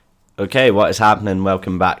Okay, what is happening?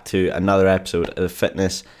 Welcome back to another episode of the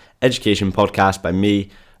Fitness Education Podcast by me,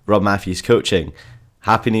 Rob Matthews Coaching.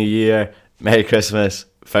 Happy New Year, Merry Christmas.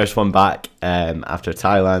 First one back after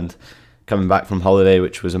Thailand, coming back from holiday,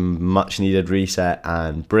 which was a much needed reset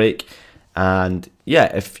and break. And yeah,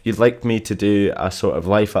 if you'd like me to do a sort of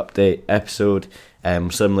life update episode,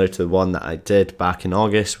 similar to the one that I did back in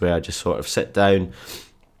August, where I just sort of sit down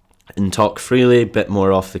and talk freely, a bit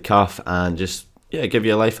more off the cuff, and just give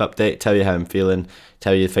you a life update, tell you how I'm feeling,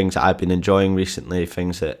 tell you things that I've been enjoying recently,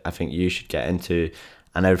 things that I think you should get into,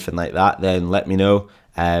 and everything like that, then let me know.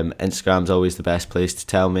 Instagram's always the best place to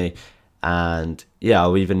tell me, and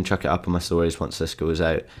I'll even chuck it up on my stories once this goes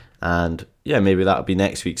out, and maybe that'll be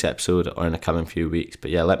next week's episode or in the coming few weeks,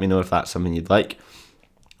 but let me know if that's something you'd like.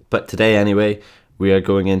 But today anyway, we are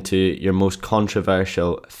going into your most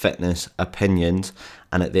controversial fitness opinions,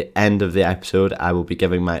 and at the end of the episode I will be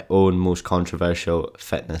giving my own most controversial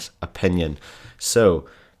fitness opinion. So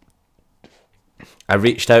I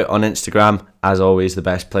reached out on Instagram, as always the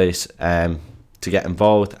best place to get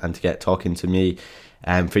involved and to get talking to me,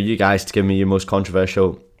 for you guys to give me your most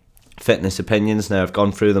controversial fitness opinions. Now I've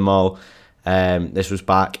gone through them all. This was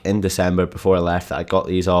back in December before I left that I got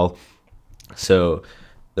these all, so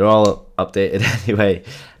they're all updated anyway.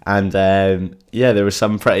 And there were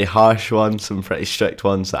some pretty harsh ones, some pretty strict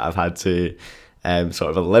ones that I've had to sort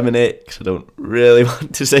of eliminate, because I don't really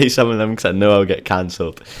want to say some of them because I know I'll get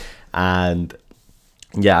cancelled. And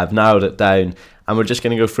I've narrowed it down, and we're just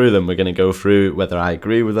going to go through them. We're going to go through whether I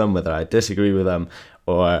agree with them, whether I disagree with them,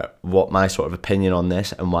 or what my sort of opinion on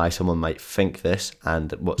this and why someone might think this,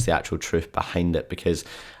 and what's the actual truth behind it. Because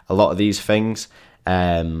a lot of these things,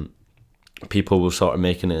 people will sort of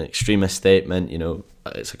make an extremist statement,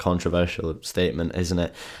 it's a controversial statement, isn't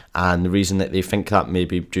it? And the reason that they think that may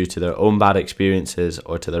be due to their own bad experiences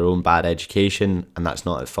or to their own bad education, and that's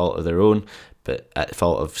not at fault of their own, but at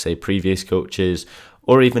fault of, say, previous coaches,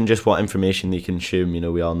 or even just what information they consume.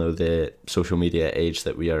 We all know the social media age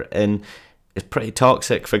that we are in is pretty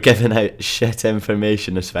toxic for giving out shit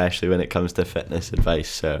information, especially when it comes to fitness advice.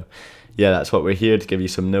 So that's what we're here to give you,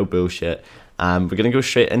 some no bullshit, and we're going to go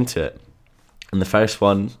straight into it. And the first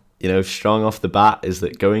one, strong off the bat, is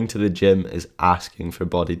that going to the gym is asking for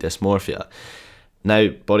body dysmorphia. Now,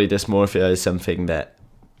 body dysmorphia is something that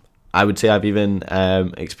I would say I've even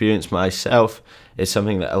experienced myself. It's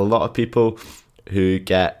something that a lot of people who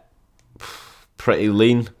get pretty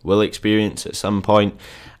lean will experience at some point,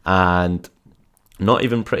 and not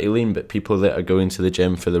even pretty lean, but people that are going to the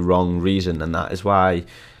gym for the wrong reason. And that is why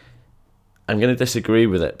I'm going to disagree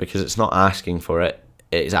with it, because it's not asking for it.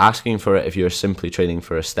 It's asking for it if you're simply training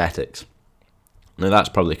for aesthetics. Now, that's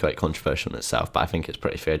probably quite controversial in itself, but I think it's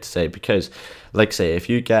pretty fair to say, because, like say, if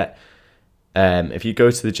you go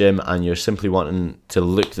to the gym and you're simply wanting to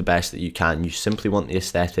look the best that you can, you simply want the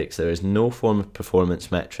aesthetics, there is no form of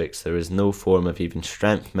performance metrics, there is no form of even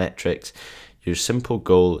strength metrics. Your simple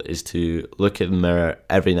goal is to look in the mirror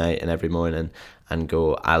every night and every morning and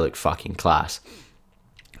go, I look fucking class.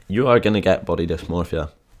 You are going to get body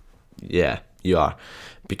dysmorphia. Yeah, you are.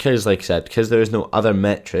 Because, like I said, because there is no other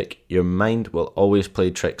metric, your mind will always play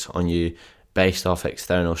tricks on you based off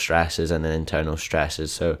external stresses and internal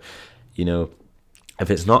stresses. So, if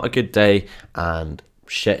it's not a good day and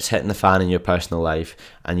shit's hitting the fan in your personal life,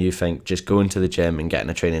 and you think just going to the gym and getting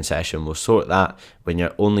a training session will sort that, when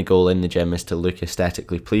your only goal in the gym is to look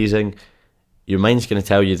aesthetically pleasing, your mind's going to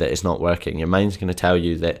tell you that it's not working. Your mind's going to tell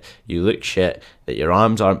you that you look shit, that your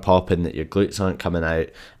arms aren't popping, that your glutes aren't coming out,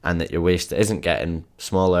 and that your waist isn't getting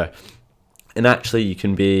smaller. And actually, you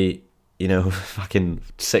can be, fucking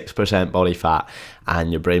 6% body fat,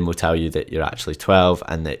 and your brain will tell you that you're actually 12,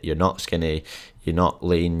 and that you're not skinny, you're not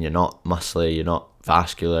lean, you're not muscly, you're not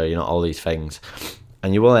vascular, you're not all these things.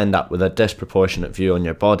 And you will end up with a disproportionate view on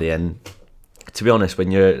your body. And to be honest,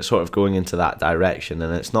 when you're sort of going into that direction,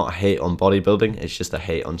 and it's not a hate on bodybuilding, it's just a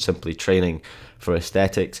hate on simply training for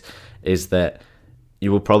aesthetics, is that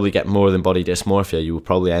you will probably get more than body dysmorphia. You will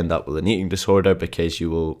probably end up with an eating disorder, because you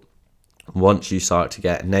will, once you start to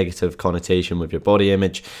get a negative connotation with your body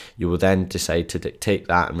image, you will then decide to dictate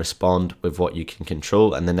that and respond with what you can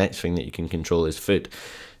control. And the next thing that you can control is food.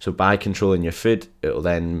 So by controlling your food, it will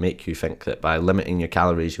then make you think that by limiting your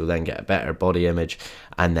calories, you'll then get a better body image.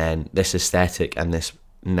 And then this aesthetic and this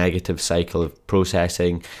negative cycle of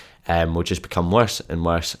processing will just become worse and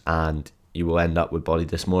worse, and you will end up with body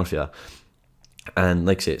dysmorphia. And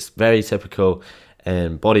like I say, it's very typical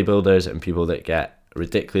in bodybuilders and people that get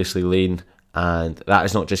ridiculously lean. And that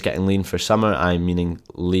is not just getting lean for summer, I'm meaning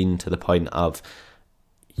lean to the point of,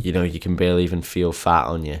 you can barely even feel fat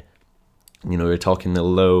on you. We're talking the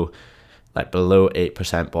low like below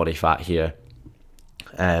 8% body fat here,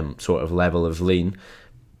 sort of level of lean,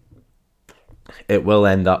 it will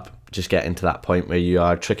end up just getting to that point where you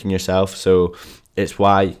are tricking yourself. So it's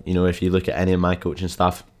why, if you look at any of my coaching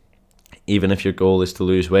stuff, even if your goal is to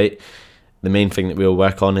lose weight, the main thing that we'll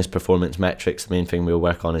work on is performance metrics. The main thing we'll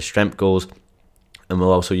work on is strength goals. And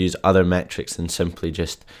we'll also use other metrics than simply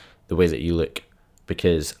just the way that you look,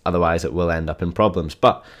 because otherwise it will end up in problems.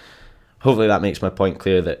 But hopefully that makes my point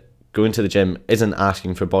clear, that going to the gym isn't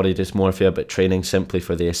asking for body dysmorphia, but training simply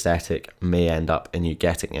for the aesthetic may end up in you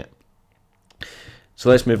getting it. So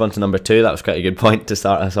let's move on to number 2. That was quite a good point to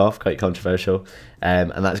start us off, quite controversial.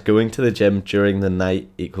 And that's going to the gym during the night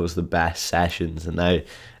equals the best sessions. And now,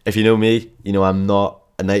 if you know me, I'm not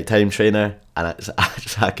a nighttime trainer, and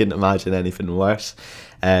I couldn't imagine anything worse.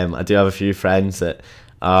 I do have a few friends that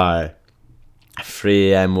are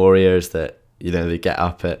 3 a.m. warriors that, they get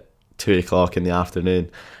up at 2 o'clock in the afternoon,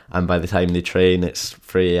 and by the time they train, it's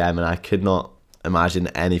 3 a.m. And I could not imagine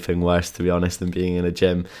anything worse, to be honest, than being in a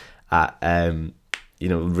gym at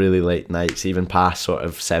really late nights, even past sort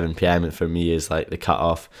of 7 p.m. and for me is like the cut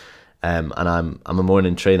off. And I'm a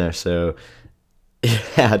morning trainer, so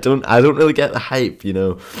yeah, I don't really get the hype.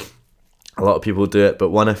 A lot of people do it, but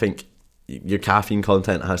one, I think your caffeine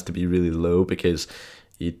content has to be really low, because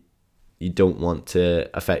you don't want to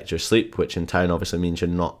affect your sleep, which in turn obviously means you're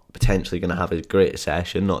not potentially going to have a great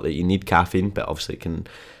session. Not that you need caffeine, but obviously it can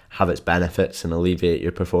have its benefits and alleviate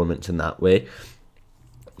your performance in that way.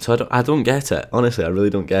 So I don't get it. Honestly, I really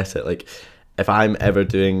don't get it. Like, if I'm ever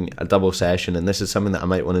doing a double session, and this is something that I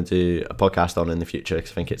might want to do a podcast on in the future,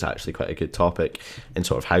 because I think it's actually quite a good topic in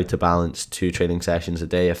sort of how to balance 2 training sessions a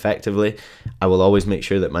day effectively, I will always make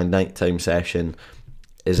sure that my nighttime session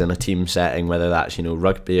is in a team setting, whether that's,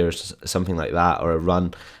 rugby or something like that, or a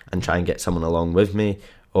run, and try and get someone along with me.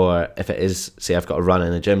 Or if it is, say I've got a run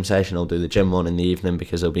in a gym session, I'll do the gym one in the evening,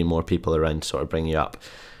 because there'll be more people around to sort of bring you up.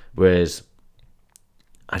 Whereas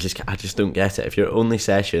I just don't get it. If your only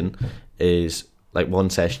session is like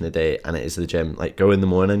 1 session a day and it is the gym, like, go in the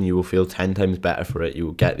morning, you will feel 10 times better for it. You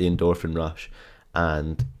will get the endorphin rush,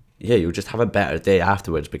 and yeah, you'll just have a better day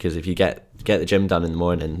afterwards, because if you get the gym done in the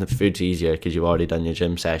morning, the food's easier because you've already done your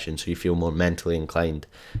gym session, so you feel more mentally inclined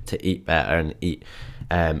to eat better and eat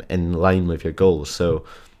in line with your goals. So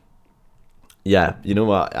yeah, you know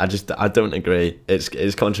what? I don't agree.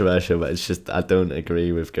 It's controversial, but it's just, I don't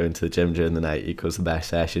agree with going to the gym during the night equals the best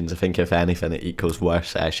sessions. I think if anything, it equals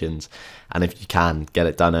worse sessions. And if you can, get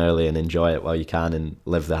it done early and enjoy it while you can, and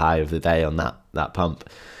live the high of the day on that pump.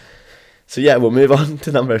 So yeah, we'll move on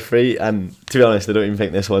to number 3. And to be honest, I don't even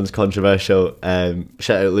think this one's controversial.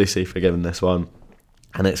 Shout out Lucy for giving this one.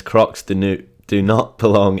 And it's Crocs do not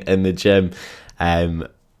belong in the gym.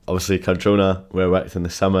 Obviously, Cardrona, where I worked in the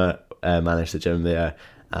summer, managed the gym there,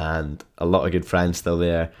 and a lot of good friends still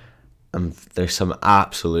there. And there's some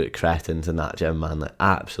absolute cretins in that gym, man, like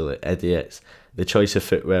absolute idiots. The choice of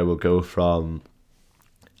footwear will go from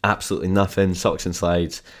absolutely nothing, socks and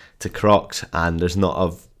slides, to Crocs, and there's not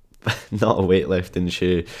a weightlifting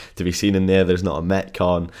shoe to be seen in there. There's not a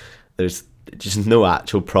Metcon. There's just no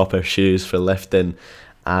actual proper shoes for lifting,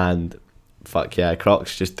 and fuck yeah,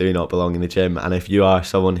 Crocs just do not belong in the gym. And if you are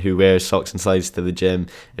someone who wears socks and slides to the gym,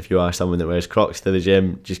 if you are someone that wears Crocs to the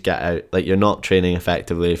gym, just get out. Like, you're not training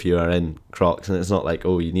effectively if you are in Crocs, and it's not like,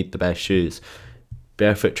 oh, you need the best shoes.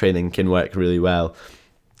 Barefoot training can work really well,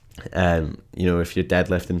 if you're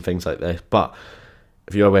deadlifting, things like this. But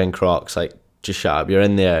if you're wearing Crocs, like, just shut up. You're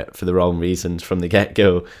in there for the wrong reasons from the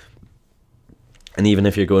get-go. And even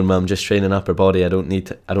if you're going, well, I'm just training upper body, I don't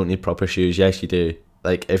need proper shoes. Yes, you do.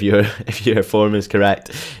 Like, if your form is correct,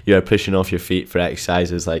 you are pushing off your feet for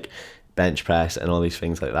exercises like bench press and all these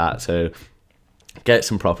things like that. So get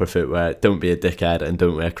some proper footwear. Don't be a dickhead, and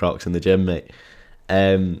don't wear Crocs in the gym, mate.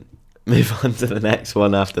 Move on to the next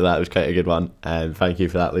one after that. It was quite a good one. Thank you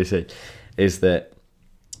for that, Lucy. Is that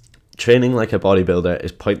training like a bodybuilder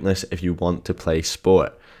is pointless if you want to play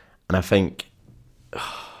sport. And I think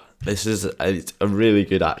this is a really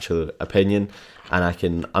good actual opinion, and I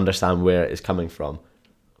can understand where it is coming from.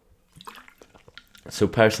 So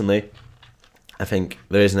personally, I think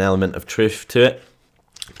there is an element of truth to it,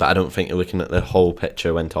 but I don't think you're looking at the whole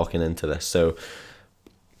picture when talking into this. So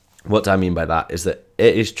what do I mean by that is that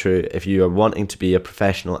it is true, if you are wanting to be a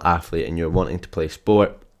professional athlete and you're wanting to play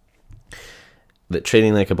sport, that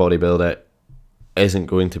training like a bodybuilder isn't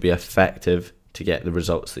going to be effective to get the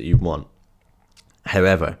results that you want.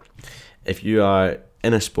 However, if you are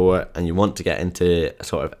in a sport and you want to get into a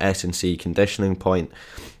sort of S&C conditioning point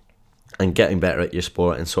and getting better at your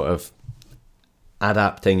sport and sort of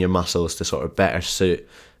adapting your muscles to sort of better suit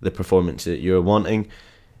the performance that you're wanting,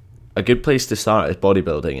 a good place to start is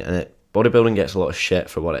bodybuilding, and bodybuilding gets a lot of shit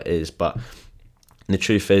for what it is, but the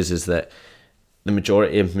truth is that the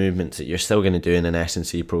majority of movements that you're still going to do in an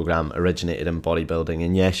S&C program originated in bodybuilding.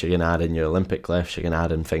 And yes, you're going to add in your Olympic lifts, you're going to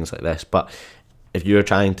add in things like this, but if you're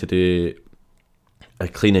trying to do a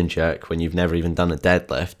clean and jerk when you've never even done a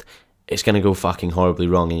deadlift, it's going to go fucking horribly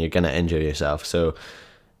wrong and you're going to injure yourself. So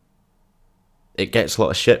it gets a lot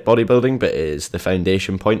of shit, bodybuilding, but it is the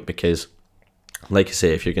foundation point, because like I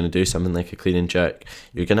say, if you're going to do something like a clean and jerk,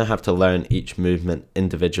 you're going to have to learn each movement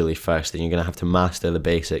individually first, and you're going to have to master the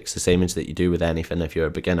basics, the same as that you do with anything. If you're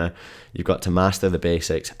a beginner, you've got to master the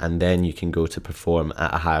basics, and then you can go to perform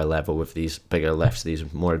at a higher level with these bigger lifts,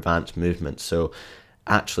 these more advanced movements. So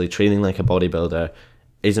actually training like a bodybuilder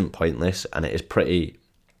isn't pointless, and it is pretty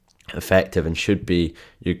effective and should be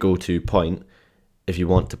your go-to point if you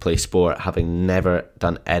want to play sport, having never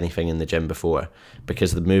done anything in the gym before,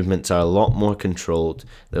 because the movements are a lot more controlled,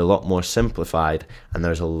 they're a lot more simplified, and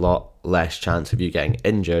there's a lot less chance of you getting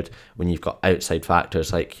injured when you've got outside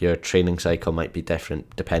factors like your training cycle might be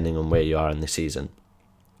different depending on where you are in the season.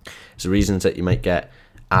 So reasons that you might get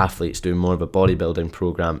athletes doing more of a bodybuilding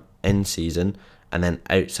program in season, and then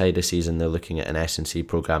outside the season they're looking at an S&C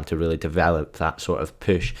program to really develop that sort of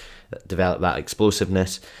push, develop that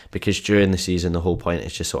explosiveness, because during the season the whole point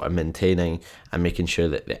is just sort of maintaining and making sure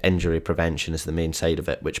that the injury prevention is the main side of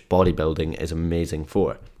it, which bodybuilding is amazing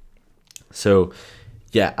for. So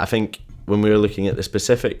yeah, I think when we were looking at the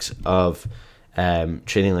specifics of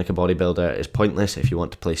training like a bodybuilder is pointless if you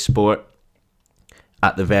want to play sport.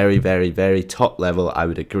 At the very, very, very top level, I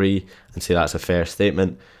would agree and say that's a fair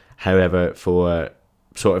statement. However, for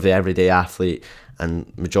sort of the everyday athlete,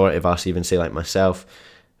 and majority of us even say like myself,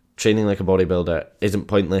 training like a bodybuilder isn't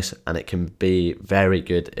pointless, and it can be very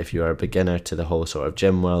good if you are a beginner to the whole sort of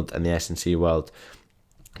gym world and the S&C world,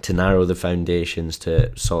 to narrow the foundations,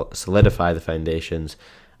 to solidify the foundations,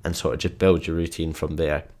 and sort of just build your routine from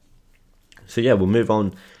there. So yeah, we'll move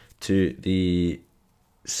on to the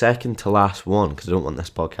second to last one, because I don't want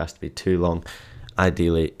this podcast to be too long,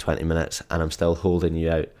 ideally 20 minutes, and I'm still holding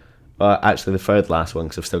you out. Well, actually the third last one,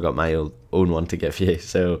 because I've still got my own one to give you.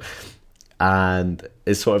 So, and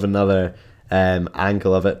it's sort of another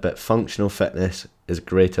angle of it, but functional fitness is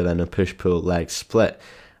greater than a push-pull leg split.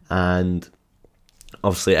 And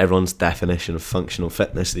obviously everyone's definition of functional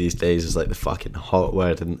fitness these days is like the fucking hot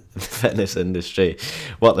word in the fitness industry.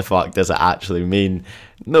 What the fuck does it actually mean?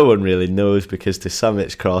 No one really knows, because to some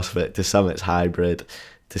it's CrossFit, to some it's hybrid,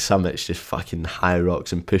 to some it's just fucking high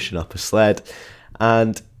rocks and pushing up a sled,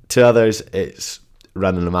 and to others it's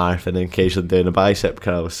running a marathon and occasionally doing a bicep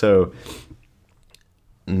curl. So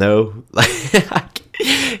no,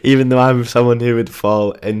 even though I'm someone who would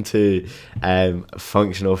fall into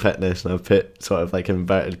functional fitness, and I've put sort of like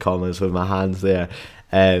inverted commas with my hands there,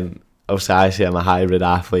 obviously I say I'm a hybrid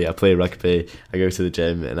athlete. I play rugby, I go to the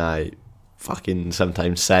gym, and I fucking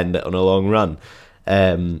sometimes send it on a long run,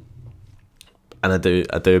 and I do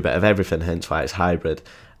a bit of everything, hence why it's hybrid.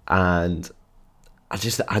 And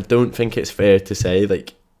I don't think it's fair to say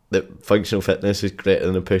like that functional fitness is greater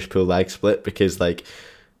than a push-pull leg split, because like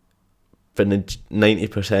for the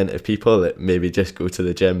 90% of people that maybe just go to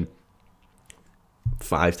the gym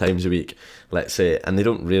 5 times a week, let's say, and they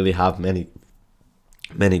don't really have many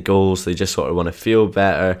goals, they just sort of want to feel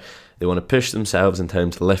better, they want to push themselves in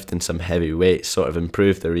terms of lifting some heavy weights, sort of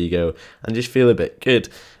improve their ego and just feel a bit good,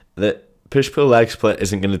 that push-pull leg split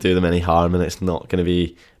isn't going to do them any harm, and it's not going to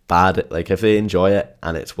be bad. Like if they enjoy it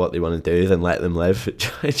and it's what they want to do, then let them live.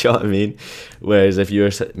 Do you know what I mean? Whereas if you're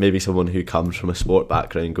maybe someone who comes from a sport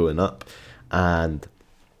background going up, and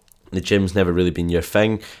the gym's never really been your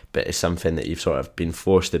thing, but it's something that you've sort of been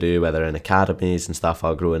forced to do, whether in academies and stuff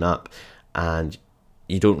while growing up, and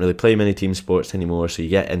you don't really play many team sports anymore, so you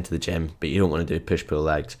get into the gym but you don't want to do push-pull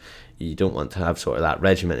legs, you don't want to have sort of that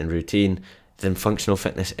regimen and routine, then functional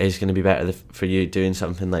fitness is going to be better for you, doing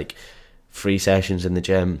something like 3 sessions in the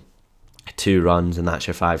gym, 2 runs, and that's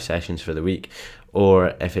your 5 sessions for the week.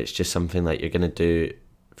 Or if it's just something like you're going to do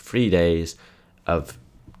 3 days of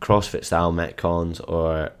CrossFit style metcons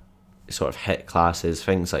or sort of HIIT classes,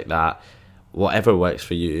 things like that, whatever works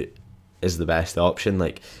for you is the best option.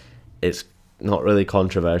 Like, it's not really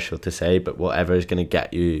controversial to say, but whatever is going to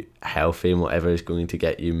get you healthy and whatever is going to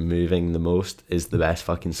get you moving the most is the best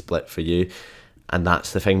fucking split for you. And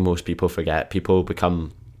that's the thing most people forget. People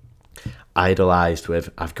become idolized with,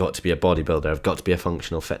 I've got to be a bodybuilder, I've got to be a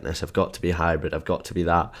functional fitness, I've got to be hybrid, I've got to be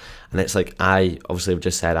that. And it's like, I obviously have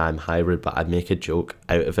just said I'm hybrid, but I'd make a joke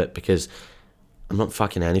out of it because I'm not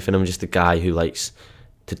fucking anything. I'm just a guy who likes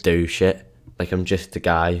to do shit. Like, I'm just a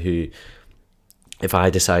guy who if I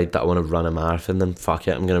decide that I want to run a marathon, then fuck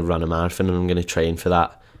it, I'm going to run a marathon, and I'm going to train for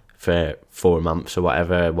that for 4 months or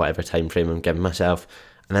whatever time frame I'm giving myself.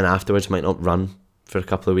 And then afterwards might not run for a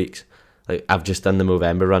couple of weeks. Like, I've just done the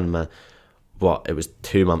Movember run. It was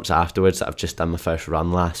 2 months afterwards that I've just done my first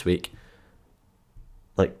run last week.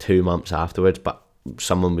 Like 2 months afterwards, but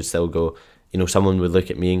someone would still go, someone would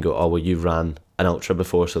look at me and go, oh, well, you ran an ultra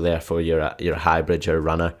before, so therefore you're a hybrid, you're a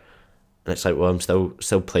runner. And it's like, well, I'm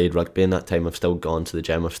still played rugby in that time. I've still gone to the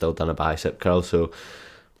gym. I've still done a bicep curl. So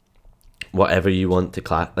whatever you want to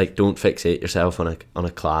class, like, don't fixate yourself on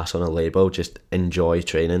a class, on a label. Just enjoy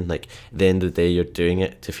training. Like, at the end of the day, you're doing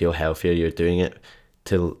it to feel healthier. You're doing it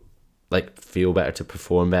to, like, feel better, to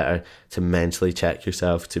perform better, to mentally check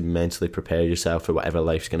yourself, to mentally prepare yourself for whatever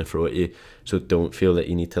life's going to throw at you. So don't feel that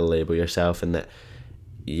you need to label yourself, and that,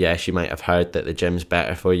 yes, you might have heard that the gym's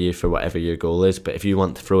better for you for whatever your goal is, but if you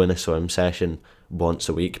want to throw in a swim session once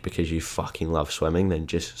a week because you fucking love swimming, then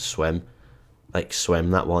just swim. Like,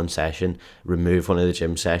 swim that one session, remove one of the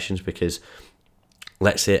gym sessions, because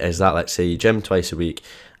let's say you gym twice a week,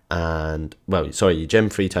 you gym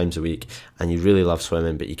 3 times a week, and you really love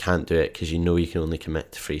swimming, but you can't do it because you can only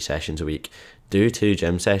commit to 3 sessions a week. Do 2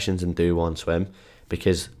 gym sessions and do 1 swim,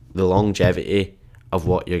 because the longevity of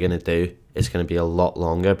what you're going to do is going to be a lot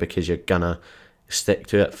longer, because you're going to stick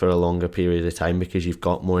to it for a longer period of time, because you've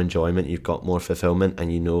got more enjoyment, you've got more fulfillment,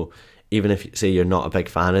 and even if, say, you're not a big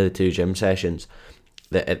fan of the 2 gym sessions,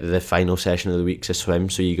 the final session of the week's a swim,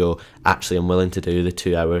 so you go, actually, I'm willing to do the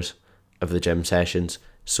 2 hours of the gym sessions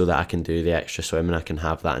so that I can do the extra swim and I can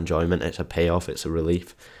have that enjoyment. It's a payoff, it's a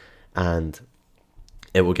relief, and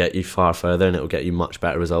it will get you far further, and it will get you much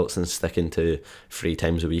better results than sticking to 3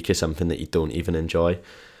 times a week is something that you don't even enjoy.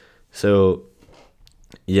 So,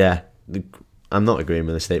 yeah, I'm not agreeing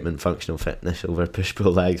with the statement functional fitness over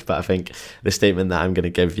push-pull legs, but I think the statement that I'm going to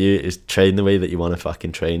give you is train the way that you want to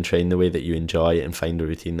fucking train the way that you enjoy, and find a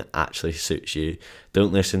routine that actually suits you.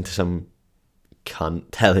 Don't listen to some cunt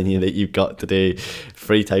telling you that you've got to do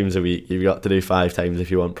 3 times a week, you've got to do 5 times if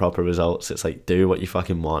you want proper results. It's like, do what you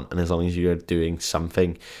fucking want, and as long as you're doing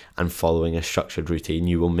something and following a structured routine,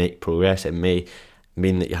 you will make progress. It may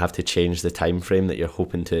mean that you have to change the time frame that you're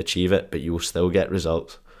hoping to achieve it, but you will still get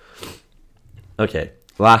results. Okay,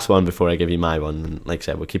 last one before I give you my one, and like I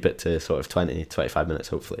said, we'll keep it to sort of 20-25 minutes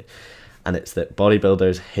hopefully, and it's that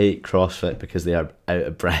bodybuilders hate CrossFit because they are out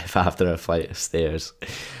of breath after a flight of stairs.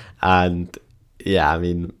 And yeah, I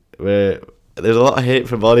mean, there's a lot of hate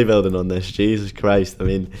for bodybuilding on this, Jesus Christ. I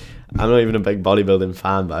mean, I'm not even a big bodybuilding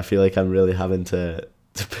fan, but I feel like I'm really having to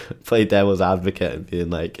play devil's advocate and being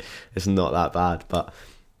like, it's not that bad, but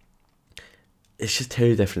it's just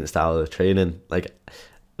 2 different styles of training. Like,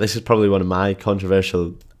 this is probably one of my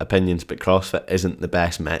controversial opinions, but CrossFit isn't the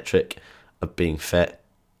best metric of being fit.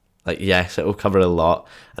 Like, yes, it will cover a lot,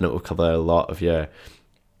 and it will cover a lot of your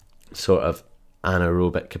sort of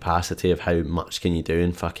anaerobic capacity of how much can you do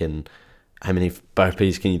in fucking, how many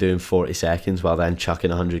burpees can you do in 40 seconds while then chucking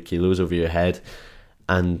 100 kilos over your head.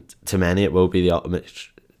 And to many, it will be the ultimate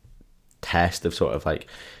test of sort of like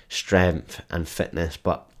strength and fitness.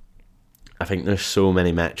 But I think there's so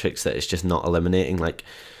many metrics that it's just not eliminating. Like,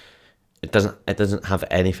 it doesn't have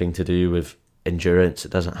anything to do with endurance.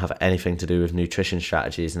 It doesn't have anything to do with nutrition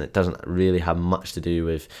strategies, and it doesn't really have much to do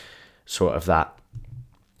with sort of that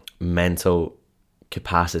mental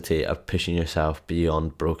capacity of pushing yourself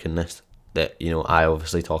beyond brokenness that, I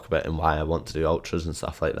obviously talk about, and why I want to do ultras and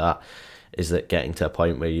stuff like that, is that getting to a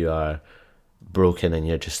point where you are broken and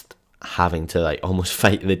you're just having to like almost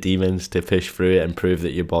fight the demons to push through it and prove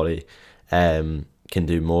that your body can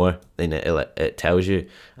do more than it tells you,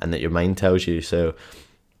 and that your mind tells you. So,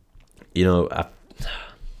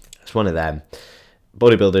 it's one of them.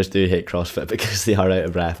 Bodybuilders do hate CrossFit because they are out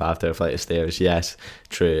of breath after a flight of stairs. Yes,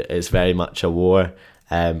 true. It's very much a war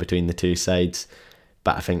between the 2 sides.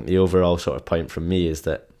 But I think the overall sort of point from me is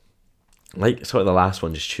that, like sort of the last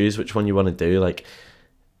one, just choose which one you want to do. Like,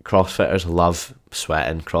 CrossFitters love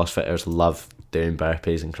sweating, CrossFitters love doing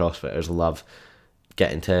burpees, and CrossFitters love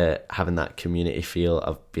getting to having that community feel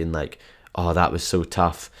of being like, oh, that was so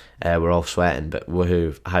tough, we're all sweating, but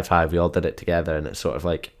woohoo, high five, we all did it together. And it's sort of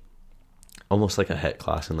like almost like a HIIT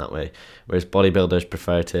class in that way, whereas bodybuilders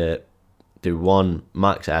prefer to do 1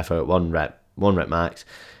 max effort, 1 rep max,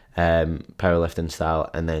 powerlifting style,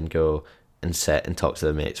 and then go and sit and talk to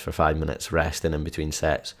the mates for 5 minutes, resting in between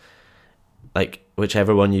sets. Like,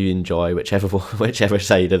 whichever one you enjoy, whichever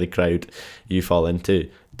side of the crowd you fall into,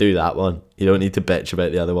 do that one. You don't need to bitch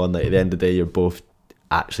about the other one. Like, at the end of the day, you're both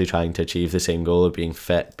actually trying to achieve the same goal of being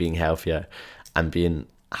fit, being healthier, and being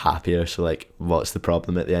happier. So like, what's the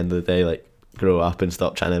problem at the end of the day? Like, grow up and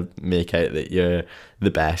stop trying to make out that you're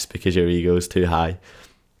the best because your ego's too high.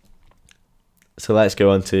 So let's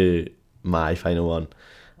go on to my final one.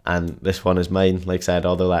 And this one is mine. Like I said,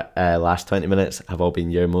 all the last 20 minutes have all been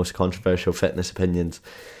your most controversial fitness opinions.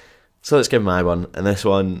 So let's give my one. And this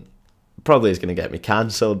one probably is going to get me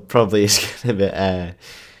cancelled. Probably is going to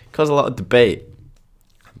cause a lot of debate.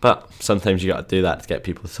 But sometimes you got to do that to get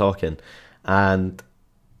people talking. And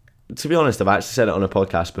to be honest, I've actually said it on a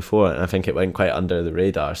podcast before, and I think it went quite under the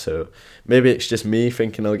radar. So maybe it's just me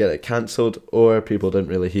thinking I'll get it cancelled, or people didn't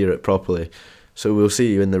really hear it properly. So we'll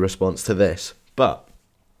see you in the response to this. But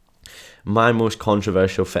my most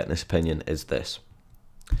controversial fitness opinion is this: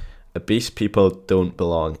 obese people don't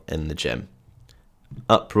belong in the gym.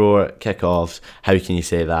 Uproar, kick-offs, how can you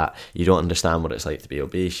say that? You don't understand what it's like to be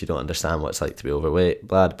obese, you don't understand what it's like to be overweight,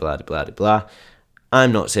 blah, blah, blah, blah, blah.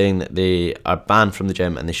 I'm not saying that they are banned from the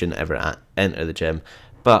gym and they shouldn't ever enter the gym,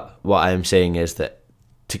 but what I am saying is that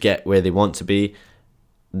to get where they want to be,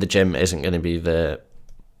 the gym isn't going to be the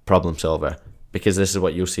problem solver. Because this is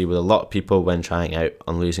what you'll see with a lot of people when trying out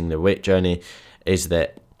on losing their weight journey, is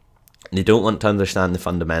that they don't want to understand the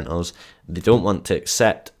fundamentals, they don't want to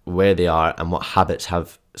accept where they are and what habits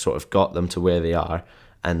have sort of got them to where they are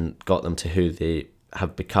and got them to who they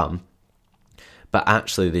have become. But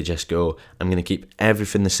actually they just go, I'm going to keep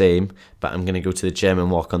everything the same, but I'm going to go to the gym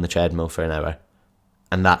and walk on the treadmill for an hour.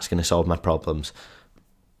 And that's going to solve my problems.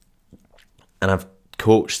 And I've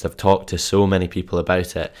talked to so many people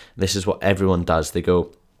about it. This is what everyone does. They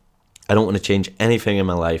go, I don't want to change anything in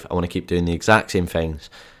my life. I want to keep doing the exact same things,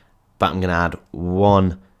 but I'm going to add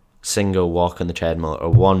one single walk on the treadmill or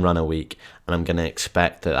one run a week, and I'm going to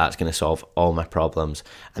expect that that's going to solve all my problems.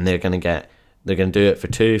 And they're going to do it for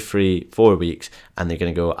 2, 3, 4 weeks, and they're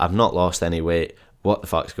going to go, I've not lost any weight. What the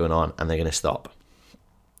fuck's going on? And they're going to stop.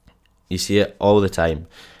 You see it all the time.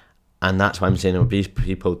 And that's why I'm saying obese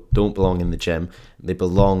people don't belong in the gym. They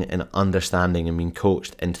belong in understanding and being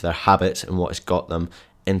coached into their habits and what has got them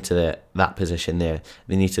into that position there.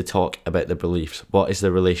 They need to talk about their beliefs. What is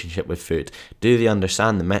their relationship with food? Do they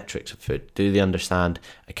understand the metrics of food? Do they understand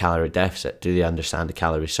a calorie deficit? Do they understand a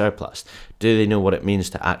calorie surplus? Do they know what it means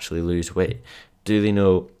to actually lose weight? Do they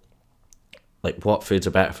know like what foods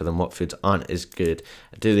are better for them, what foods aren't as good?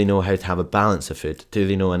 Do they know how to have a balance of food? Do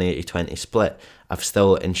they know an 80-20 split of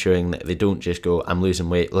still ensuring that they don't just go, I'm losing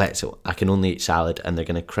weight, I can only eat salad, and they're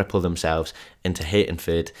going to cripple themselves into hating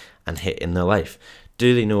food and hating their life?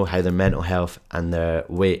 Do they know how their mental health and their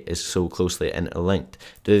weight is so closely interlinked?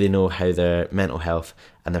 Do they know how their mental health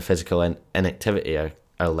and their physical inactivity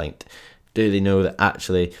are linked? Do they know that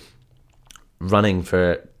actually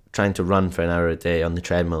trying to run for an hour a day on the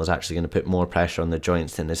treadmill is actually going to put more pressure on their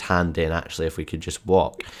joints than is handy, and actually if we could just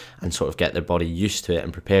walk and sort of get their body used to it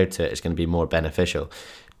and prepared to it, it's going to be more beneficial?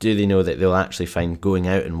 Do they know that they'll actually find going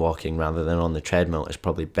out and walking rather than on the treadmill is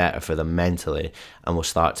probably better for them mentally and will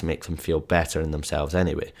start to make them feel better in themselves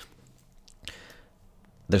anyway?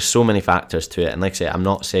 There's so many factors to it, and like I say, I'm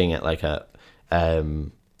not saying it like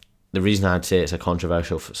the reason I'd say it's a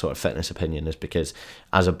controversial sort of fitness opinion is because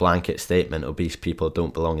as a blanket statement, obese people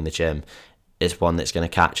don't belong in the gym. It's one that's going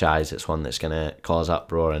to catch eyes, it's one that's going to cause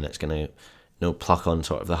uproar, and it's going to pluck on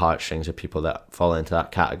sort of the heartstrings of people that fall into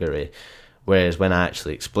that category. Whereas when I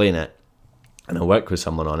actually explain it and I work with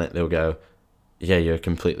someone on it, they'll go, yeah, you're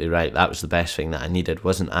completely right. That was the best thing that I needed,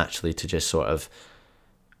 wasn't actually to just sort of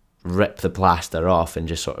rip the plaster off and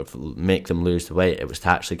just sort of make them lose the weight. It was to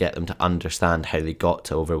actually get them to understand how they got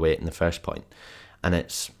to overweight in the first point. And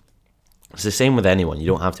it's the same with anyone. You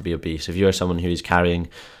don't have to be obese. If you're someone who's carrying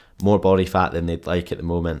more body fat than they'd like at the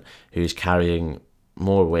moment, who's carrying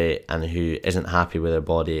more weight and who isn't happy with their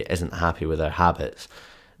body, isn't happy with their habits,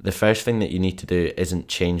 the first thing that you need to do isn't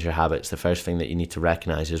change your habits. The first thing that you need to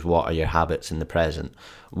recognize is, what are your habits in the present?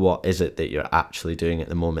 What is it that you're actually doing at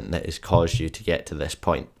the moment that has caused you to get to this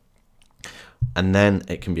point? And then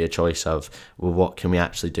it can be a choice of, well, what can we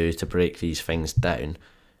actually do to break these things down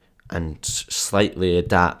and slightly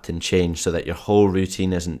adapt and change so that your whole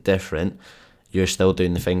routine isn't different. You're still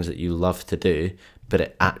doing the things that you love to do, but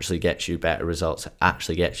it actually gets you better results. It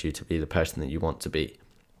actually gets you to be the person that you want to be.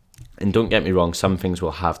 And don't get me wrong, some things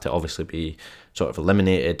will have to obviously be sort of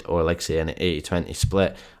eliminated, or like say an 80-20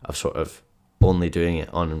 split of sort of only doing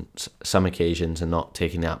it on some occasions and not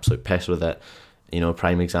taking the absolute piss with it. You know, a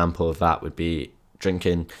prime example of that would be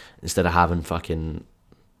drinking, instead of having fucking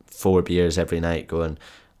 4 beers every night,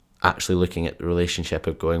 actually looking at the relationship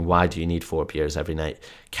of going, why do you need 4 beers every night?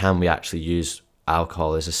 Can we actually use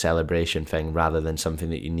alcohol as a celebration thing rather than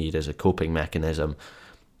something that you need as a coping mechanism?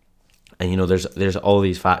 And you know, there's all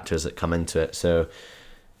these factors that come into it. So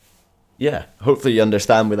yeah, hopefully you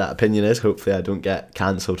understand where that opinion is. Hopefully I don't get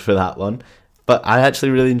cancelled for that one. But I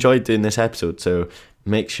actually really enjoyed doing this episode, so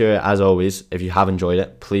make sure, as always, if you have enjoyed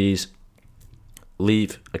it, please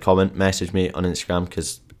leave a comment, message me on Instagram,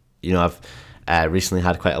 because I've recently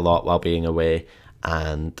had quite a lot while being away,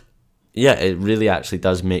 and yeah, it really actually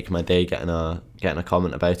does make my day getting a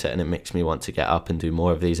comment about it, and it makes me want to get up and do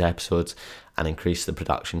more of these episodes and increase the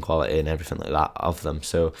production quality and everything like that of them.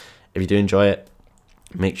 So if you do enjoy it,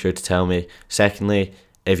 make sure to tell me. Secondly,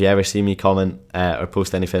 if you ever see me comment or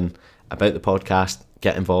post anything about the podcast,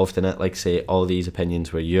 get involved in it. Like I say, all these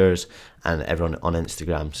opinions were yours and everyone on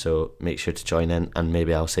Instagram, so make sure to join in, and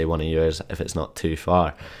maybe I'll say one of yours if it's not too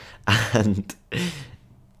far. And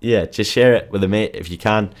yeah, just share it with a mate if you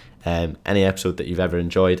can. Any episode that you've ever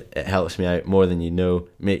enjoyed, it helps me out more than you know.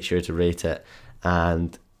 Make sure to rate it.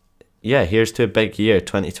 And yeah, here's to a big year,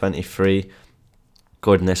 2023.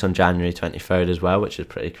 Recording this on January 23rd as well, which is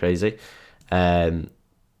pretty crazy. And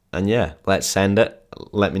yeah, let's send it.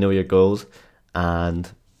 Let me know your goals. And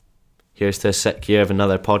here's to a sick year of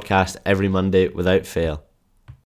another podcast every Monday without fail.